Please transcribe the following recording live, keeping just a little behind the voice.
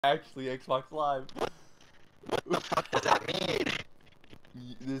Actually, Xbox Live. What the fuck does that mean?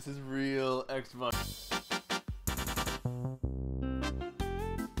 This is real Xbox.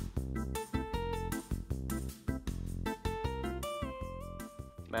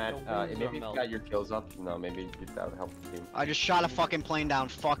 Matt, maybe if you got your kills up, no, maybe that would help the team. I just shot a fucking plane down.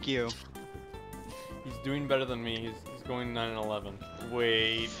 Fuck you. He's doing better than me. He's going 9 and 11.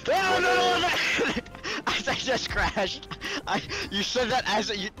 Wait. Oh no! I just crashed. You said that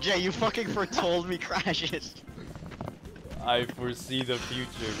as Jay. You fucking foretold me crashes. I foresee the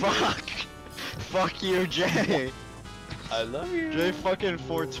future. Fuck. Fuck you, Jay. I love you. Jay fucking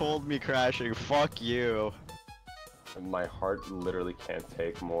foretold me crashing. Fuck you. My heart literally can't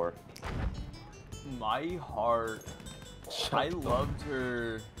take more. My heart. I loved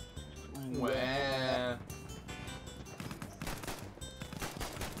her. Wah.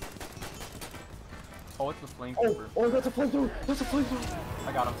 Oh, it's the flamethrower. Oh, that's a flamethrower! That's a flamethrower!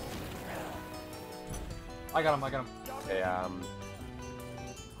 I got him. I got him. Okay, I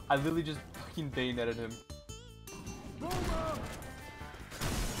literally just fucking bayoneted him.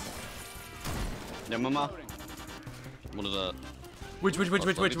 Yeah, mama. What is that? Which?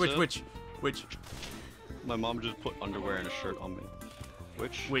 My mom just put underwear and a shirt on me.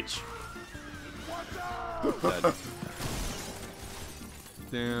 Which? Dead.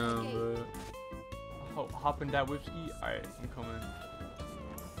 Damn, bro. Oh, hop in that whiskey? Alright, I'm coming.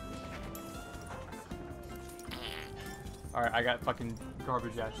 Alright, I got fucking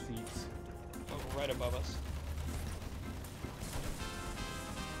garbage ass seats. Oh, right above us.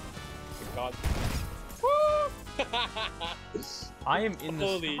 Good God. I am in the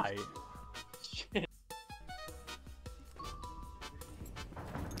Holy sky. shit.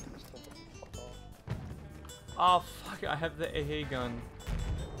 Oh fuck, I have the AA gun.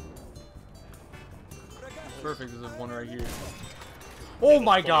 Perfect, there's one right here. Oh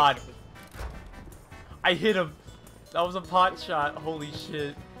my god! I hit him! That was a pot shot, holy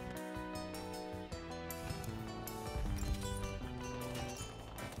shit.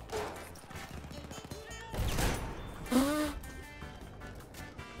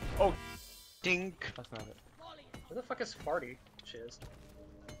 Oh! Dink. That's not it. Where the fuck is Farty? Shiz.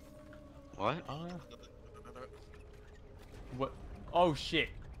 What? What? Oh shit.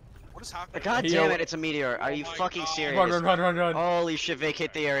 What is happening? God Yo. damn it, it's a meteor. Are you my fucking God. serious? Run. Holy shit,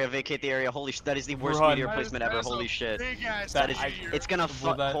 vacate the area, Holy that is the worst Run. meteor placement ever, holy shit. That is, it's gonna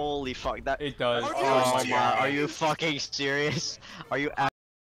fuck, that- holy fuck, that- It does. Oh, Oh my dude, god, yeah. are you fucking serious? Are you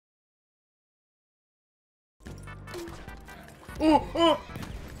Oh!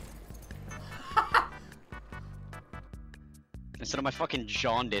 Instead of my fucking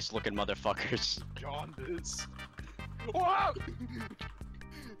jaundice looking motherfuckers. Jaundice. Wow!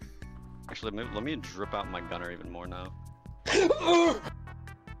 Actually, let me drip out my gunner even more now.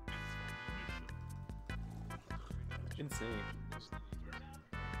 Insane.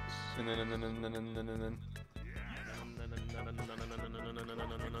 And then.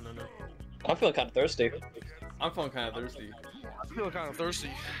 I'm feeling kind of thirsty. I'm feeling kind of thirsty. I feel kind of thirsty.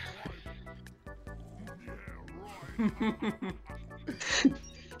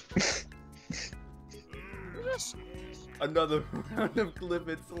 Yes. Another round of clip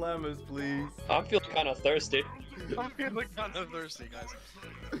it slammers, please. I'm feeling kind of thirsty. I'm feeling kind of thirsty, guys.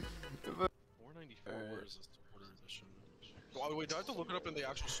 494. Where is this? What is this? Oh, wait, do I have to look it up in the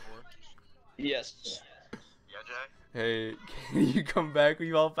actual store? Yes. Yeah, Jay. Hey, can you come back?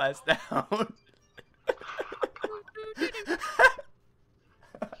 We all passed down.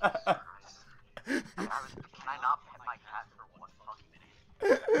 Can I not pet my cat for 1 fucking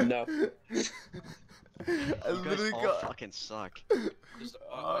minute? No. I You guys literally all got. fucking suck. Just,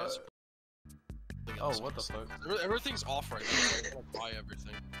 Oh, what the fuck? Everything's off right now. So I gotta buy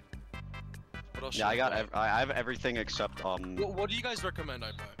everything. What else? Yeah, should I have everything except What do you guys recommend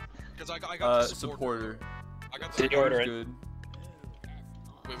I buy? Because I got the Supporter. I got the Did you order it? Good.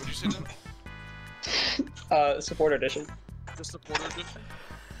 Wait, what did you say then? Support edition. The supporter edition?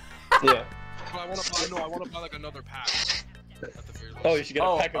 Yeah. But I wanna buy. No, I wanna buy like another pack. At the very least. Oh, you should get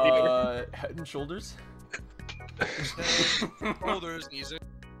a pack of either. Head and Shoulders. Shoulders, knees.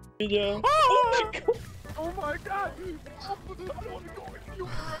 Yeah. Oh my god. Oh my god! I don't wanna go with you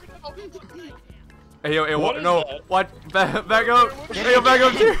right now. Hey yo, What is no, that? what? Back up! Hey yo, back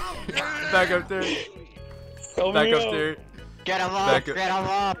up there! Back up there! Help Back me up out. there! Get him Back up! up. Get him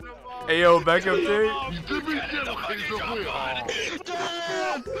up! Hey yo, back up there!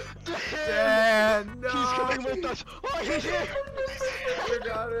 Dan, no! He's coming with us! Oh, he's here! We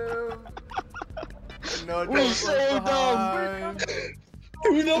got him! No, We're so dumb!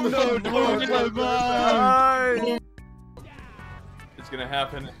 Who the fuck? Behind! It's gonna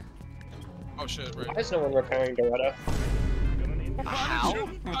happen. Oh shit, right. Why is no one repairing Doretta? How?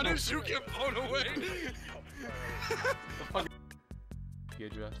 How did you get blown away? The fuck the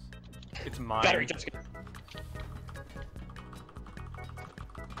address. It's mine. Battery jump scare.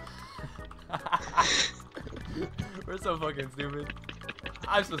 We're so fucking stupid.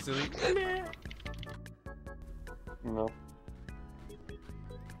 I'm so silly. No.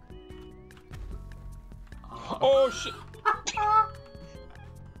 Oh shit!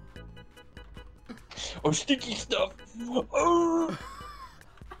 Oh, sticky stuff! Oh.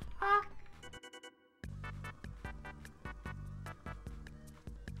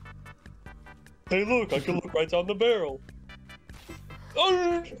 Hey look, I can look right down the barrel!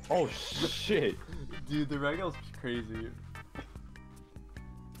 Oh, Oh shit. Dude, the regal's crazy.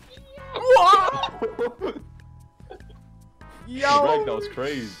 Yo! That was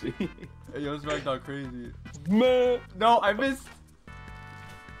crazy. Yo, this ragdoll crazy. man! No, I missed.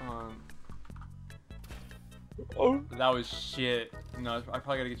 Oh. That was shit. No, I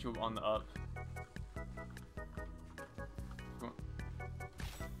probably gotta get you on the up. Come on.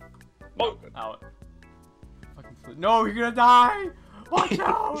 Oh. Out. Fucking flip. No, you're gonna die! Watch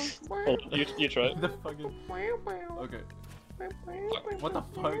out! Oh, you try it. The fucking. Okay. What the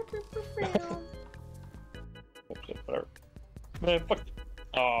fuck? Okay, whatever. Man, fuck.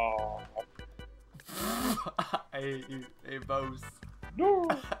 Oh. I hate you. Hey, Bose. No.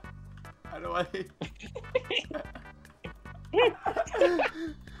 How do I hate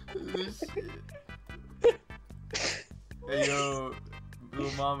this shit? Hey, yo.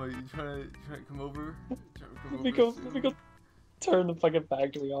 Little mama, you trying to come over? Let me go turn the fucking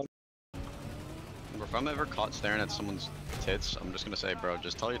factory on. If I'm ever caught staring at someone's tits, I'm just gonna say, bro,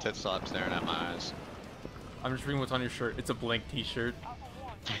 just tell your tits to stop staring at my eyes. I'm just reading what's on your shirt. It's a blank t-shirt.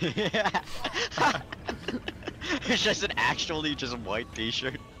 Yeah. It's just an actually just white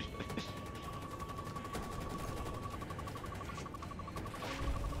t-shirt.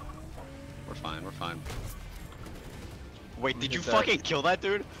 We're fine, we're fine. Wait, did you fucking kill that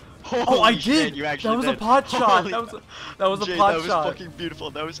dude? Oh, I Holy shit, did! you actually That was did. a pot shot! Holy- That was a Jay, pot that was shot! fucking beautiful.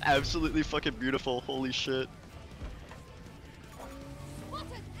 That was absolutely fucking beautiful. Holy shit.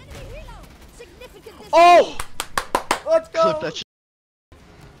 Oh! Let's go! Clip that shit.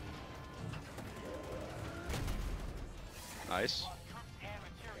 Nice.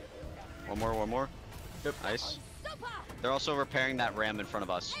 One more. Yep. Nice. They're also repairing that ram in front of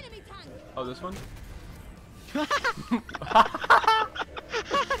us. Oh, this one?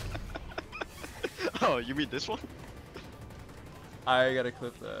 Oh, you mean this one? I gotta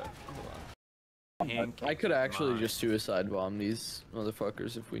clip that. Hold on. I could actually just suicide bomb these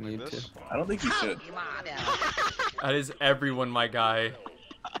motherfuckers if we need this? to. I don't think you should. That is everyone, my guy.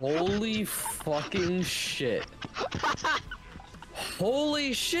 Holy fucking shit.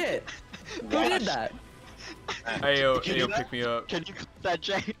 Holy shit! Who did that? Hey yo, Can hey yo, you- pick me up. Can you clip that,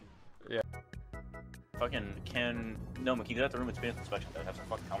 Jay? Fucking can no, can you get out the room with space inspection? That have some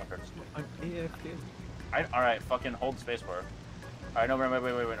fucking common courtesy. I'm AFK. All right, fucking hold space bar. All right, no, wait,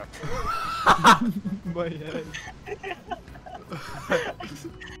 no. My head.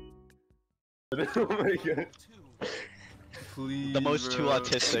 Oh my god. Please. The most too bro.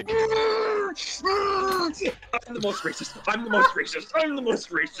 autistic. I'm the most racist. I'm the most racist. I'm the most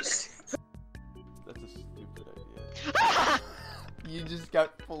racist. That's a stupid idea. You just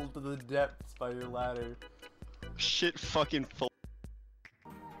got pulled to the depths by your ladder. Shit fucking full.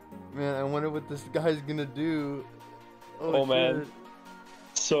 Man, I wonder what this guy's gonna do. Oh, man. shit.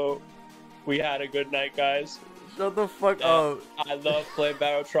 So, we had a good night, guys. Shut the fuck Yeah. up. I love playing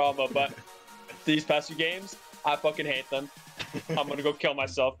Battle Trauma, but these past few games, I fucking hate them. I'm gonna go kill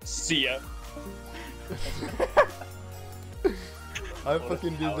myself. See ya. I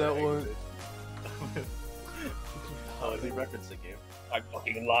fucking did that one. Oh, is he referencing you? I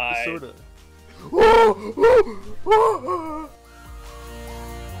fucking lied. Sorta.